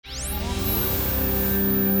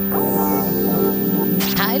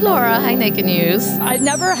Hi, Laura. Hi, Naked News. I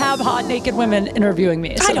never have hot naked women interviewing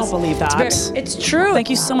me. I don't believe that. It's true. Thank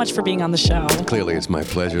you so much for being on the show. Clearly, it's my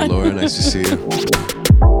pleasure, Laura. Nice to see you.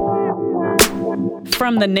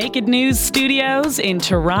 From the Naked News studios in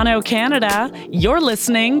Toronto, Canada, you're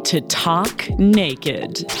listening to Talk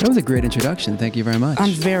Naked. That was a great introduction. Thank you very much.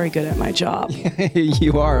 I'm very good at my job.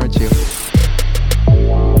 You are, aren't you?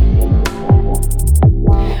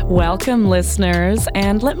 Welcome, listeners,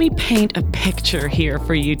 and let me paint a picture here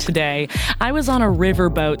for you today. I was on a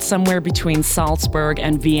riverboat somewhere between Salzburg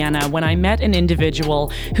and Vienna when I met an individual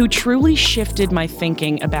who truly shifted my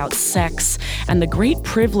thinking about sex and the great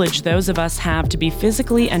privilege those of us have to be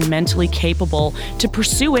physically and mentally capable to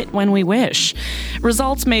pursue it when we wish.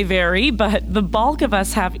 Results may vary, but the bulk of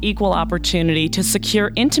us have equal opportunity to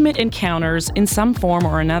secure intimate encounters in some form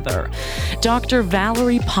or another. Dr.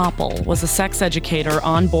 Valerie Popple was a sex educator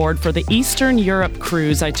on board for the Eastern Europe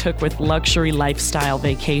cruise I took with Luxury Lifestyle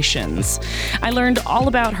Vacations. I learned all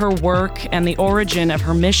about her work and the origin of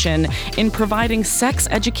her mission in providing sex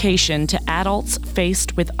education to adults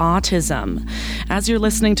faced with autism. As you're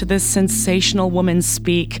listening to this sensational woman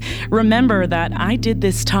speak, remember that I did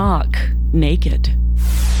this talk naked.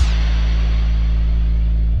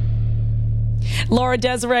 Laura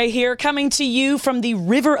Desiree here, coming to you from the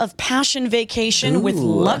River of Passion Vacation with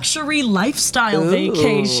Luxury Lifestyle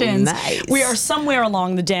Vacations. Nice. We are somewhere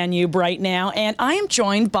along the Danube right now, and I am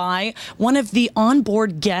joined by one of the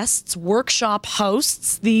onboard guests, workshop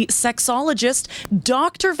hosts, the sexologist,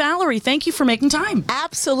 Dr. Valerie. Thank you for making time.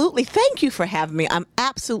 Absolutely. Thank you for having me. I'm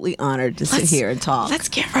absolutely honored to sit here and talk. Let's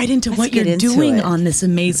get right into Let's what get you're into doing it. on this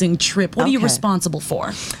amazing trip. What are you Okay. responsible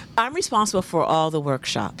for? I'm responsible for all the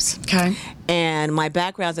workshops. Okay. And my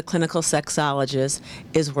background as a clinical sexologist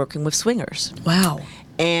is working with swingers. Wow.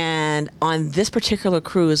 And on this particular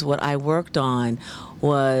cruise, what I worked on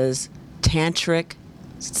was tantric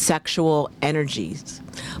sexual energies.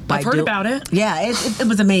 I've heard about it. Yeah, it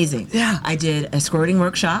was amazing. Yeah. I did a squirting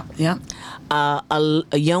workshop. Yeah. A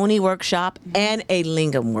yoni workshop and a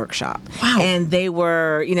lingam workshop. Wow. And they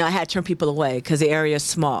were, I had to turn people away because the area is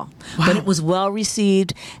small. Wow. But it was well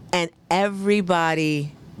received, and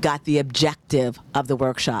everybody got the objective of the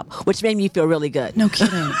workshop, which made me feel really good. No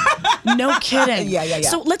kidding. No kidding. Yeah.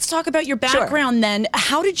 So let's talk about your background then.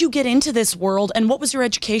 How did you get into this world, and what was your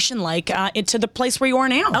education like to the place where you are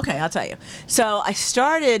now? Okay, I'll tell you. So I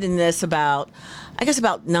started in this about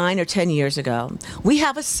 9 or 10 years ago. We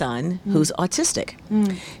have a son who's autistic.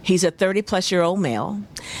 He's a 30-plus-year-old male,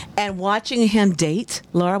 and watching him date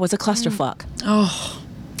Laura was a clusterfuck. Oh.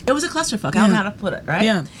 It was a clusterfuck. I don't know how to put it, right?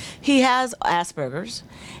 Yeah. He has Asperger's,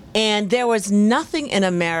 and there was nothing in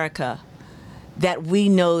America that we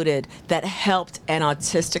noted that helped an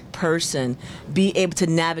autistic person be able to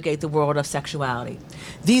navigate the world of sexuality.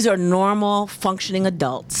 These are normal, functioning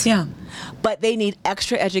adults. Yeah. But they need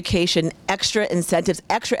extra education, extra incentives,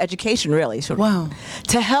 extra education, really, Wow.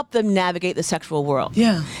 to help them navigate the sexual world.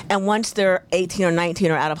 Yeah. And once they're 18 or 19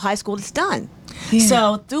 or out of high school, it's done. Yeah.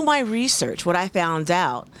 So through my research, what I found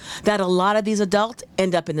out that a lot of these adults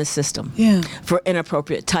end up in the system Yeah. for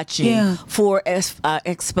inappropriate touching, Yeah. for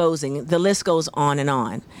exposing. The list goes on and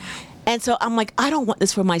on. And so I'm like, I don't want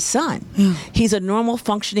this for my son. Yeah. He's a normal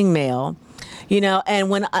functioning male. And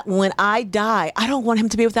when I die, I don't want him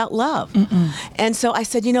to be without love. And so I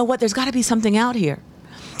said, you know what? There's got to be something out here.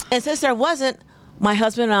 And since there wasn't, my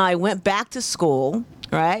husband and I went back to school.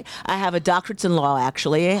 Right? I have a doctorate in law,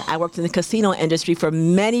 actually. I worked in the casino industry for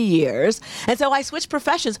many years. And so I switched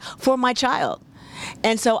professions for my child.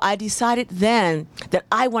 And so I decided then that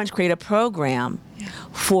I wanted to create a program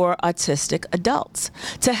for autistic adults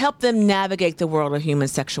to help them navigate the world of human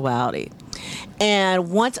sexuality.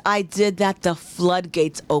 And once I did that, the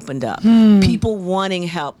floodgates opened up. People wanting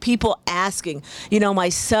help, people asking, my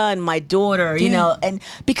son, my daughter, and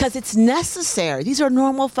because it's necessary. These are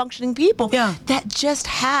normal functioning people that just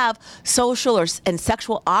have social and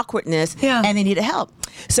sexual awkwardness and they need help.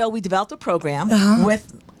 So we developed a program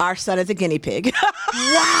with our son as a guinea pig.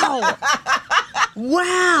 Wow.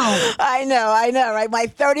 Wow. I know, right? My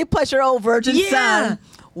 30-plus-year-old virgin son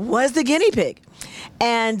was the guinea pig.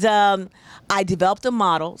 And I developed a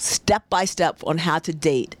model step by step on how to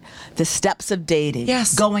date, the steps of dating,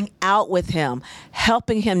 going out with him,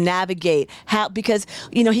 helping him navigate because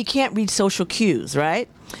he can't read social cues, right?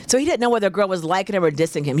 So he didn't know whether a girl was liking him or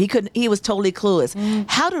dissing him. He was totally clueless.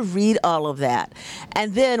 How to read all of that.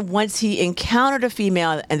 And then once he encountered a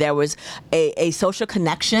female and there was a social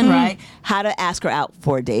connection, right? How to ask her out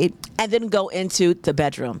for a date and then go into the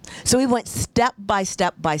bedroom. So we went step by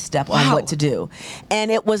step by step on what to do.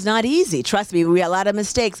 And it was not easy. Trust me, we had a lot of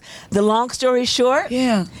mistakes. The long story short,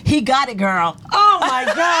 he got it, girl. Oh my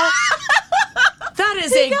God. That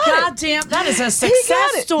is that is a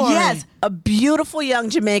success story. Yes, a beautiful young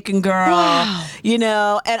Jamaican girl. Wow. You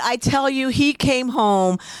know, and I tell you, he came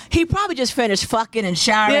home. He probably just finished fucking and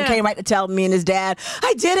showering and came right to tell me and his dad,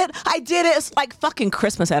 I did it. It's like fucking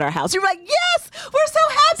Christmas at our house. You're like, yes, we're so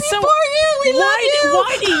happy for you. We love you.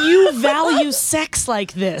 Why do you value sex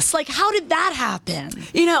like this? Like, how did that happen?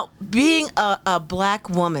 You know, being a black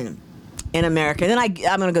woman in America, then I'm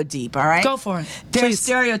going to go deep, all right? Go for it. There are Please.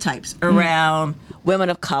 stereotypes around women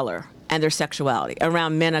of color and their sexuality,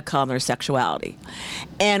 around men of color and their sexuality.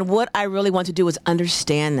 And what I really want to do is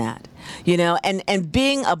understand that, you know, and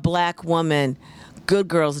being a black woman, good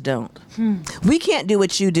girls don't. We can't do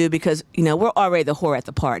what you do because, you know, we're already the whore at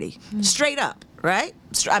the party. Straight up, right?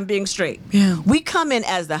 I'm being straight. Yeah. We come in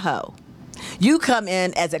as the hoe. You come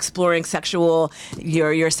in as exploring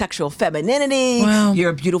your sexual femininity. Wow. You're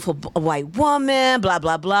a beautiful white woman, blah,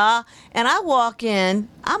 blah, blah. And I walk in,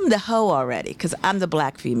 I'm the hoe already because I'm the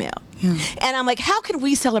black female. Yeah. And I'm like, how can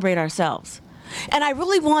we celebrate ourselves? And I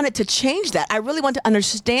really wanted to change that. I really wanted to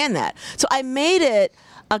understand that. So I made it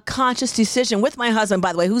a conscious decision with my husband,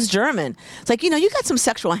 by the way, who's German. It's like, you know, you got some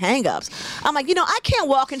sexual hang-ups. I'm like, you know, I can't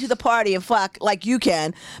walk into the party and fuck like you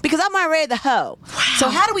can because I'm already the hoe. Wow. So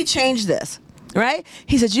how do we change this? Right?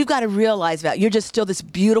 He says, you've got to realize that you're just still this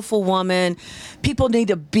beautiful woman. People need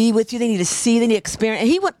to be with you. They need to see, they need to experience. And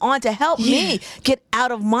he went on to help me get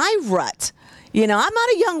out of my rut. You know, I'm not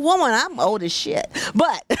a young woman. I'm old as shit.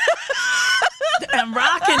 But I'm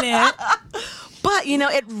rocking it. But, you know,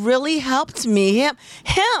 it really helped me.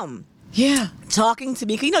 Him. Yeah. Talking to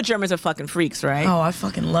me. 'Cause you know Germans are fucking freaks, right? Oh, I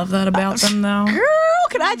fucking love that about them, though. Girl,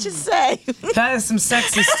 can I just say? That is some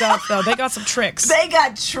sexy stuff, though. They got some tricks. They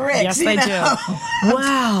got tricks. Yes, they do.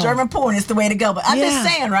 Wow. German porn is the way to go. But I'm just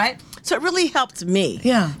saying, right? So it really helped me,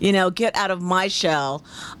 Yeah. you know, get out of my shell.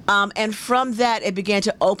 And from that, it began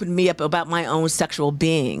to open me up about my own sexual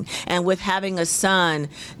being. And with having a son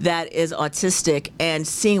that is autistic and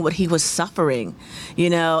seeing what he was suffering, you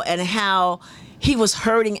know, and how he was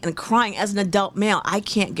hurting and crying as an adult male. I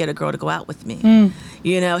can't get a girl to go out with me.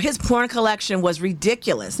 You know, his porn collection was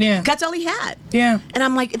ridiculous. Yeah. That's all he had. Yeah. And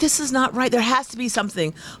I'm like, this is not right. There has to be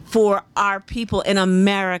something for our people in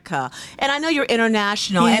America. And I know you're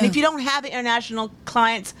international. Yeah. And if you don't have international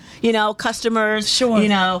clients, you know, customers, Sure. you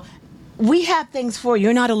know, we have things for you.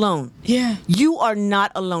 You're not alone. Yeah. You are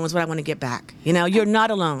not alone is what I want to get back. You know, you're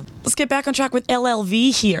not alone. Let's get back on track with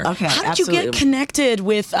LLV here. Okay, How did you get absolutely. connected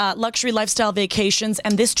with Luxury Lifestyle Vacations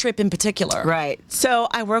and this trip in particular? Right. So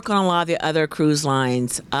I work on a lot of the other cruise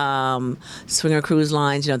lines, swinger cruise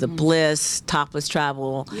lines, you know, the Bliss, Topless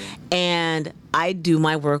Travel, and I do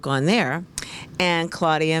my work on there. And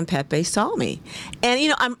Claudia and Pepe saw me, and you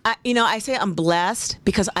know, I say I'm blessed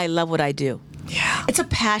because I love what I do. Yeah. It's a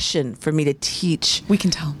passion for me to teach. We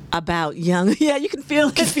can tell. About young, yeah, you can feel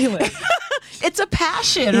it. I feel it. It's a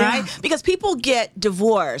passion, right? Because people get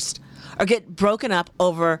divorced or get broken up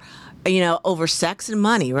over, you know, over sex and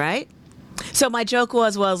money, right? So my joke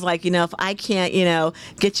was like, you know, if I can't, you know,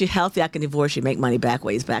 get you healthy, I can divorce you, make money back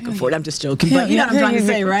ways, back and forth. I'm just joking, but you know what I'm trying to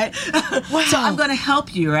say, right? Wow. So I'm going to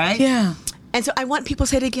help you, right? Yeah. And so I want people to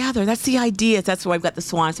stay together. That's the idea. That's why I've got the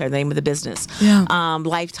Swan Star, the name of the business. Yeah.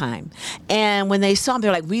 Lifetime. And when they saw me,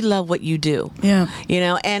 they're like, we love what you do. Yeah. You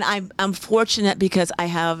know, and I'm fortunate because I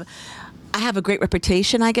have a great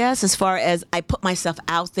reputation, I guess, as far as I put myself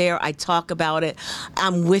out there. I talk about it.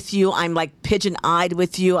 I'm with you. I'm like pigeon-eyed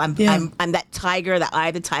with you. I'm that tiger, that eye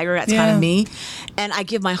of the tiger. That's kind of me. And I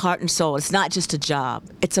give my heart and soul. It's not just a job.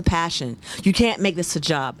 It's a passion. You can't make this a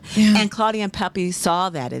job. Yeah. And Claudia and Pepe saw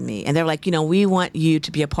that in me. And they're like, you know, we want you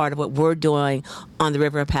to be a part of what we're doing on the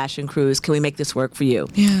River of Passion cruise. Can we make this work for you?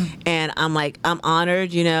 Yeah. And I'm like, I'm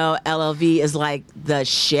honored. You know, LLV is like the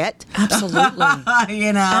shit. Absolutely.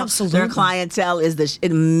 You know, Absolutely. their clientele is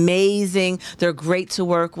amazing. They're great to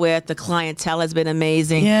work with. The clientele has been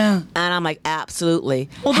amazing. Yeah. And I'm like, absolutely.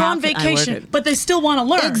 Well, they're How on can I work vacation, it? but they still want to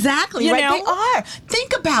learn. Exactly, You right? know? They are.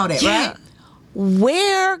 Think about it, Yeah. right?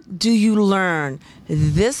 Where do you learn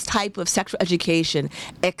this type of sexual education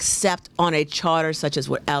except on a charter such as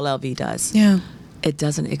what LLV does? Yeah. It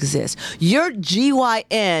doesn't exist. Your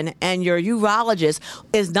GYN and your urologist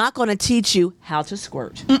is not going to teach you how to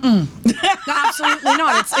squirt. Absolutely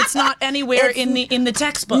not. It's not anywhere in the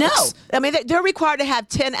textbooks. No, I mean they're required to have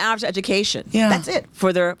 10 hours of education. Yeah. That's it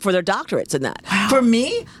for their doctorates in that. Wow. For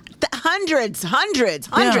me, hundreds,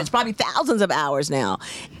 probably thousands of hours now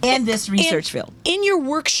in this research field. In your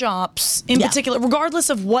workshops, in Yeah. particular, regardless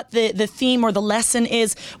of what the theme or the lesson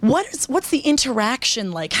is, what's the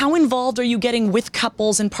interaction like? How involved are you getting with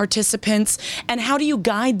couples and participants, and how do you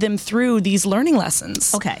guide them through these learning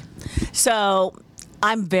lessons? Okay, so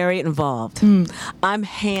I'm very involved. I'm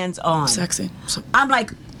hands-on. Sexy. I'm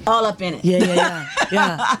like all up in it. Yeah.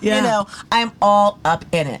 You know, I'm all up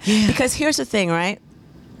in it. Yeah. Because here's the thing, right?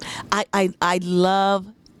 I love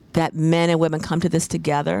that men and women come to this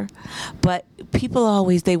together, but people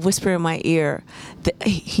always, they whisper in my ear that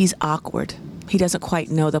he's awkward. He doesn't quite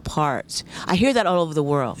know the parts. I hear that all over the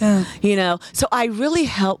world. Yeah. You know, so I really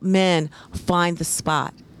help men find the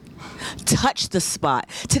spot, touch the spot.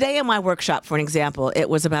 Today in my workshop, for an example, it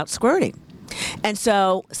was about squirting. And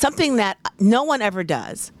so something that no one ever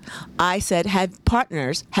does, I said, have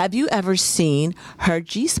you ever seen her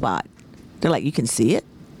G-spot? They're like, you can see it?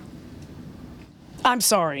 I'm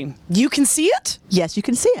sorry. You can see it Yes, you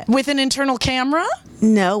can see it. with an internal camera?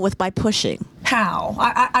 No, by pushing. How?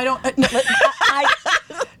 I don't. No,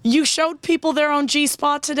 you showed people their own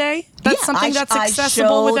G-spot today. That's Yeah, something that's I accessible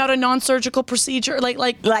showed- without a non-surgical procedure.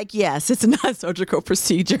 Like, yes, it's a non-surgical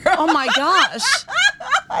procedure. Oh my gosh.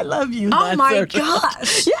 I love you. Oh my non-surgical.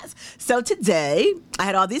 gosh. Yes. So today, I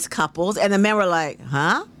had all these couples, and the men were like,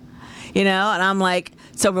 huh? You know, and I'm like,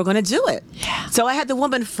 so we're going to do it. Yeah. So I had the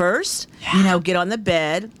woman first, you know, get on the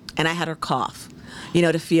bed, and I had her cough, you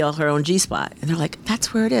know, to feel her own G-spot. And they're like,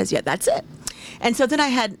 that's where it is. Yeah, that's it. And so then I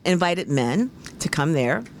had invited men to come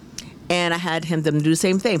there, and I had them do the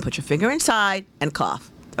same thing. Put your finger inside and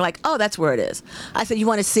cough. They're like, oh, that's where it is. I said, you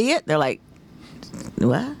want to see it? They're like,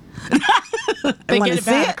 what? They wanna get it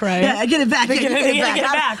see back, right? Yeah, get it back. They get it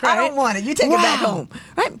back, I right? don't want it. You take it back Wow. home.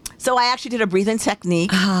 Right? So I actually did a breathing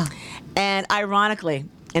technique. And ironically,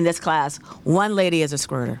 in this class, one lady is a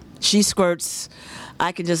squirter. She squirts.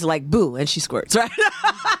 I can just like boo, and she squirts, right?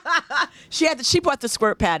 She brought the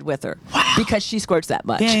squirt pad with her because she squirts that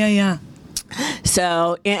much. Yeah.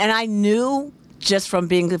 So, and I knew just from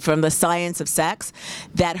the science of sex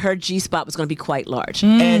that her G-spot was going to be quite large,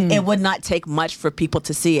 and it would not take much for people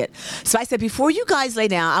to see it. So I said, before you guys lay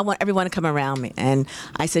down, I want everyone to come around me. And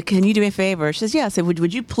I said, can you do me a favor? She says, yeah. I said,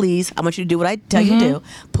 would you please? I want you to do what I tell you to do.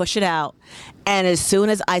 Push it out. And as soon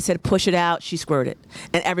as I said push it out, she squirted,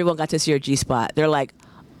 and everyone got to see her G-spot. They're like,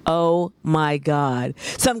 oh my God.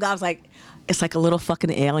 Some guy was like, it's like a little fucking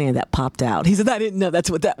alien that popped out. He said, I didn't know that's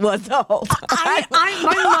what that was the whole time.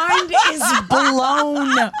 My mind is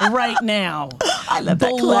blown right now. I love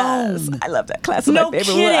that class. I love that class. It's No my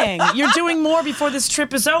favorite kidding. one. You're doing more before this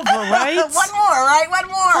trip is over, right? One more, right? One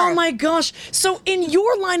more. Oh my gosh. So, in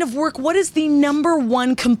your line of work, what is the number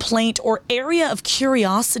one complaint or area of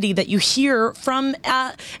curiosity that you hear from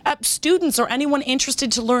students or anyone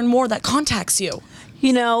interested to learn more that contacts you?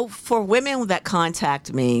 You know, for women that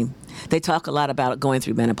contact me, they talk a lot about going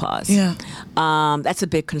through menopause. Yeah. That's a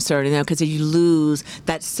big concern, you know, because you lose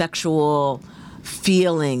that sexual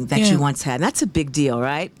feeling that Yeah. you once had. And that's a big deal,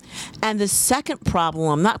 right? And the second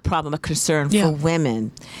problem, not problem, a concern Yeah. for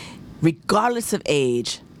women, regardless of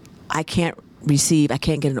age, I can't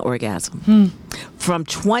get an orgasm. From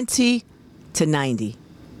 20 to 90.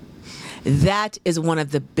 That is one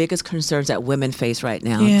of the biggest concerns that women face right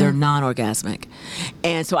now. Yeah. They're non-orgasmic.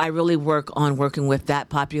 And so I really working with that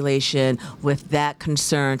population, with that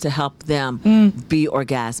concern to help them be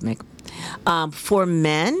orgasmic. For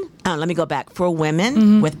men, let me go back. For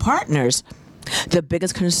women with partners, the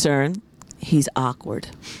biggest concern, he's awkward.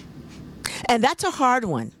 And that's a hard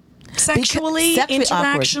one. Sexually, Sexually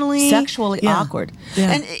interactionally? Sexually Yeah. awkward.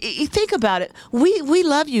 Yeah. And you think about it. We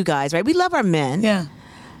love you guys, right? We love our men. Yeah.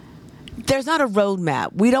 There's not a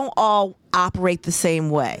roadmap. We don't all operate the same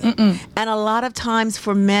way. And a lot of times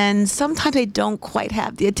for men, sometimes they don't quite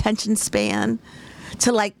have the attention span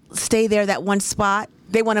to like stay there that one spot.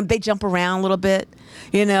 They jump around a little bit,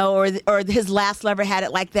 you know, or his last lover had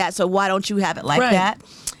it like that, so why don't you have it like Right. that?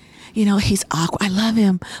 You know, he's awkward. I love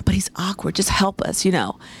him, but he's awkward. Just help us, you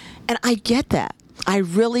know. And I get that. I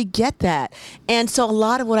really get that. And so a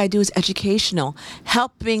lot of what I do is educational,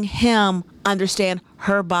 helping him understand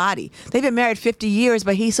her body. They've been married 50 years,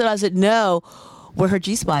 but he still doesn't know where her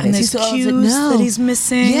G-spot And is. there's He goes, cues no. that he's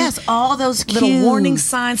missing. Yes, all those cues. Little warning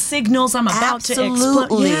signs, signals. I'm about to explode.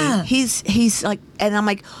 Absolutely. Yeah. He's like, and I'm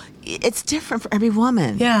like, it's different for every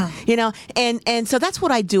woman. Yeah. You know, and so that's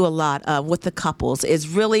what I do a lot with the couples is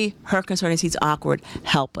really her concern is he's awkward.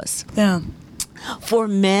 Help us. Yeah. For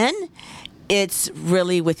men, it's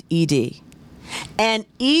really with ED. And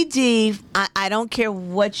ED, I don't care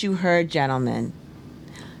what you heard, gentlemen.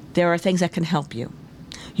 There are things that can help you.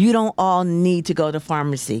 You don't all need to go to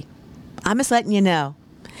pharmacy. I'm just letting you know.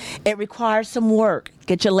 It requires some work.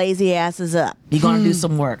 Get your lazy asses up. You're going to do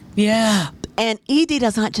some work. Yeah. And ED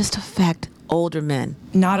does not just affect older men.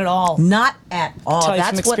 Not at all. Not at all. Tell you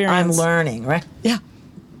from That's what I'm experience. learning, right? Yeah.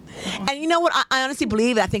 And you know what? I honestly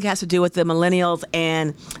believe I think it has to do with the millennials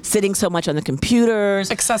and sitting so much on the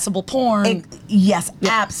computers. Accessible porn. Yes,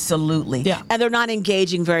 absolutely. Yeah. And they're not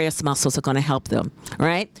engaging various muscles that are going to help them,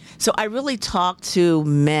 right? So I really talk to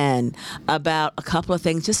men about a couple of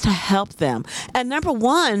things just to help them. And number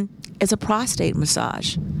one is a prostate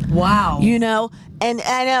massage. Wow. You know, and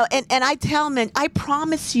I know, and I tell men, I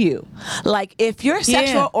promise you, like if your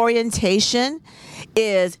sexual orientation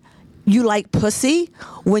is you like pussy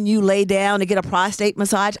when you lay down to get a prostate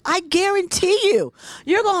massage, I guarantee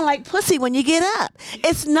you're going to like pussy when you get up.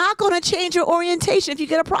 It's not going to change your orientation if you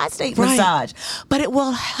get a prostate massage, but it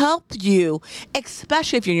will help you,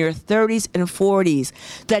 especially if you're in your 30s and 40s,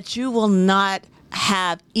 that you will not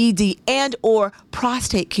have ED and or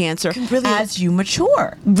prostate cancer as you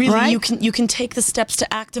mature. Really, right? you can take the steps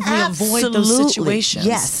to actively avoid those situations.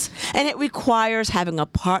 Yes. And it requires having a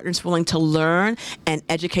partner who's willing to learn and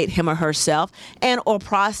educate him or herself and or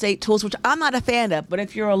prostate tools, which I'm not a fan of. But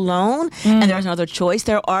if you're alone and there's another choice,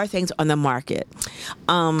 there are things on the market.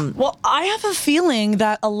 Well, I have a feeling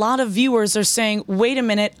that a lot of viewers are saying, wait a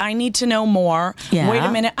minute, I need to know more. Yeah. Wait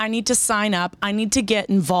a minute, I need to sign up. I need to get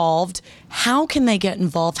involved. How can they get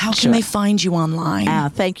involved? How can they find you online?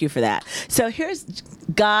 Thank you for that. So here's,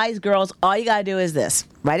 guys, girls, all you got to do is this.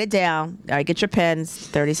 Write it down. All right, get your pens.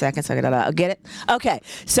 30 seconds. Get it? Okay.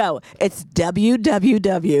 So it's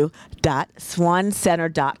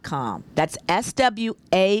www.swancenter.com. That's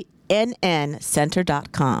SWANN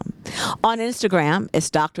center.com. On Instagram, it's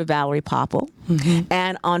Dr. Valerie Popple.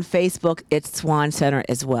 And on Facebook, it's Swan Center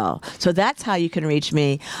as well. So that's how you can reach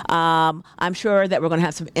me. I'm sure that we're going to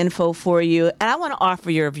have some info for you. And I want to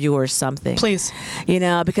offer your viewers something. Please. You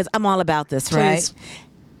know, because I'm all about this, Please. right?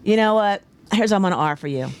 You know what? Here's what I'm going to offer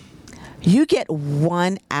you. You get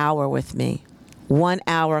 1 hour with me. 1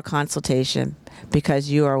 hour consultation because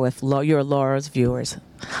you are with you're Laura's viewers.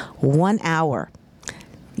 1 hour.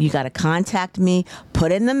 You got to contact me,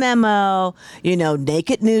 put in the memo, you know,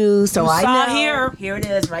 Naked News. So I saw know. here. Here it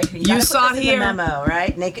is, right here. You gotta saw put this here. in the memo,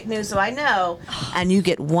 right? Naked News, so I know. And you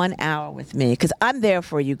get 1 hour with me because I'm there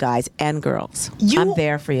for you guys and girls. I'm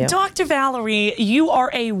there for you. Dr. Valerie, you are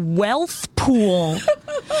a wealth pool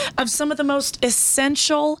of some of the most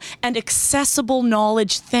essential and accessible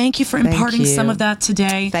knowledge. Thank you for imparting some of that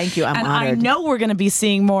today. Thank you. I'm and honored. I know we're going to be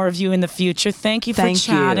seeing more of you in the future. Thank you for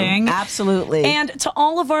chatting. You. Absolutely. And to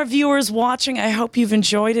all of our viewers watching, I hope you've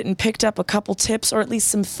enjoyed it and picked up a couple tips or at least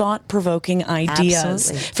some thought-provoking ideas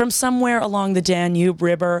Absolutely. from somewhere along the Danube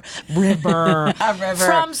River.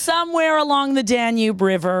 From somewhere along the Danube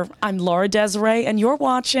River. I'm Laura Desiree, and you're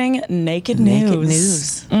watching Naked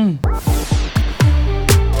News.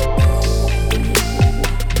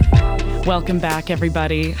 Welcome back,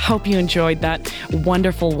 everybody. Hope you enjoyed that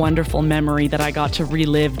wonderful, wonderful memory that I got to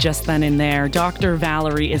relive just then and there. Dr.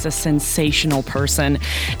 Valerie is a sensational person.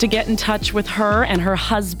 To get in touch with her and her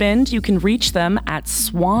husband, you can reach them at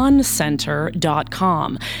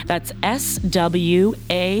swancenter.com. That's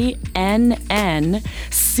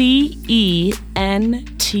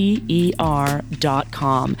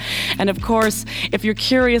SWANNCENTER.com. And of course, if you're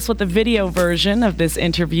curious what the video version of this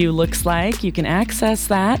interview looks like, you can access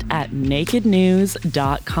that at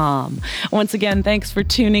nakednews.com. Once again, thanks for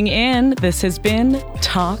tuning in. This has been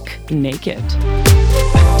Talk Naked.